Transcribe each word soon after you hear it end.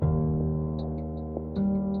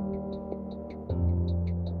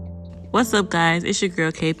What's up, guys? It's your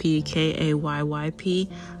girl KP,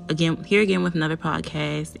 KAYYP, again with another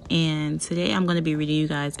podcast. And today I'm going to be reading you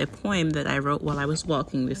guys a poem that I wrote while I was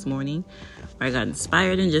walking this morning, where I got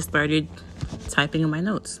inspired and just started typing in my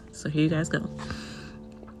notes. So here you guys go.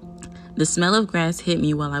 The smell of grass hit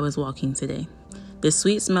me while I was walking today. The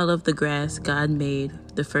sweet smell of the grass God made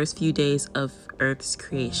the first few days of Earth's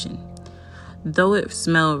creation. Though it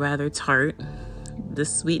smelled rather tart, the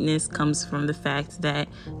sweetness comes from the fact that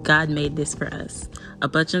God made this for us, a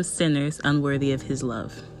bunch of sinners unworthy of his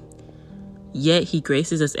love. Yet he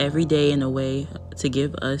graces us every day in a way to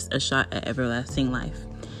give us a shot at everlasting life.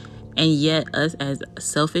 And yet us as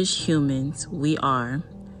selfish humans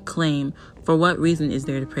claim, for what reason is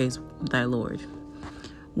there to praise thy Lord?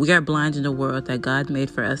 We are blind in the world that God made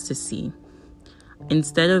for us to see.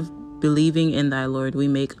 Instead of believing in thy Lord, we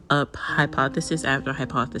make up hypothesis after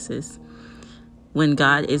hypothesis, when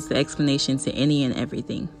God is the explanation to any and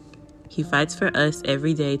everything. He fights for us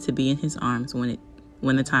every day to be in his arms when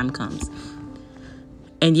the time comes.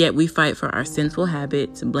 And yet we fight for our sinful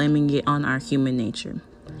habits, blaming it on our human nature.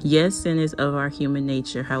 Yes, sin is of our human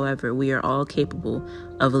nature. However, we are all capable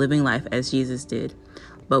of living life as Jesus did.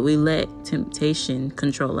 But we let temptation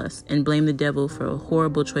control us and blame the devil for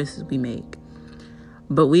horrible choices we make.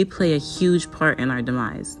 But we play a huge part in our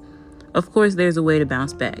demise. Of course, there's a way to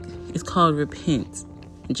bounce back. It's called repent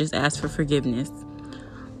and just ask for forgiveness.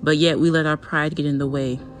 But yet we let our pride get in the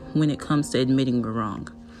way when it comes to admitting we're wrong.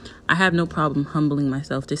 I have no problem humbling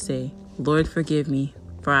myself to say, Lord, forgive me,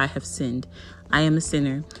 for I have sinned. I am a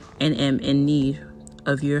sinner and am in need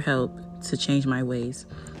of your help to change my ways.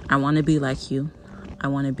 I want to be like you. I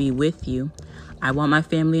want to be with you. I want my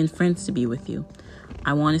family and friends to be with you.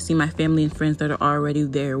 I want to see my family and friends that are already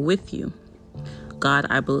there with you. God,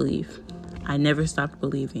 I believe. I never stopped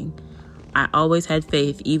believing. I always had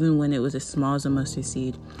faith, even when it was as small as a mustard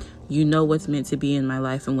seed. You know what's meant to be in my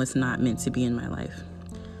life and what's not meant to be in my life.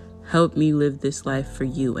 Help me live this life for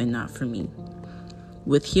you and not for me.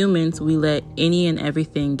 With humans, we let any and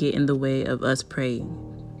everything get in the way of us praying,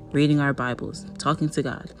 reading our Bibles, talking to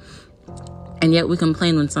God. And yet we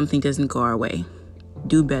complain when something doesn't go our way.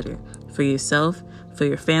 Do better for yourself, for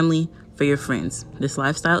your family, for your friends. This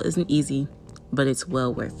lifestyle isn't easy, but it's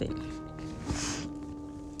well worth it.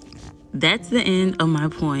 That's the end of my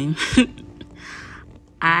poem.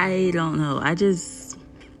 I don't know. I don't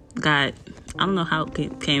know how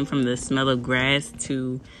it came from the smell of grass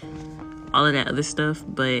to all of that other stuff,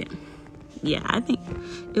 but yeah, I think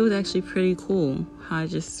it was actually pretty cool how I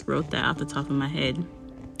just wrote that off the top of my head.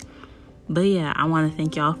 But yeah, I want to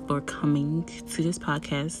thank y'all for coming to this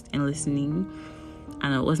podcast and listening. I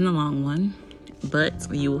know it wasn't a long one,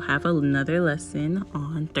 but you will have another lesson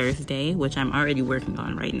on Thursday, which I'm already working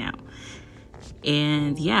on right now.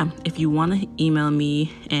 And yeah, if you want to email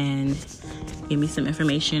me and give me some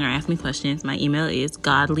information or ask me questions, my email is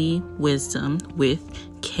godlywisdom with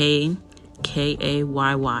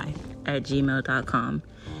KAYY@gmail.com.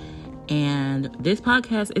 And this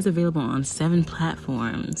podcast is available on 7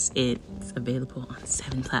 platforms. It's available on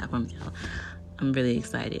 7 platforms, y'all. I'm really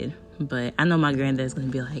excited. But I know my granddad's going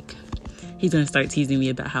to be like, he's going to start teasing me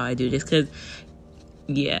about how I do this. Because,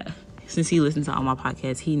 yeah, since he listens to all my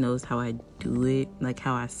podcasts, he knows how I do it, like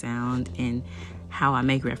how I sound and how I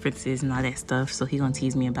make references and all that stuff. So he's going to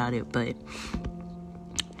tease me about it. But,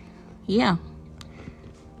 yeah.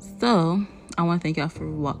 So, I want to thank y'all for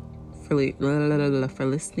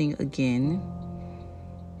listening again.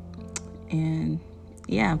 And,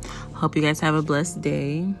 yeah, hope you guys have a blessed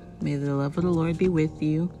day. May the love of the Lord be with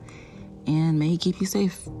you. And may he keep you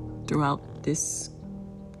safe throughout this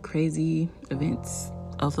crazy events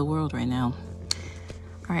of the world right now.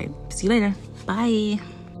 All right. See you later. Bye.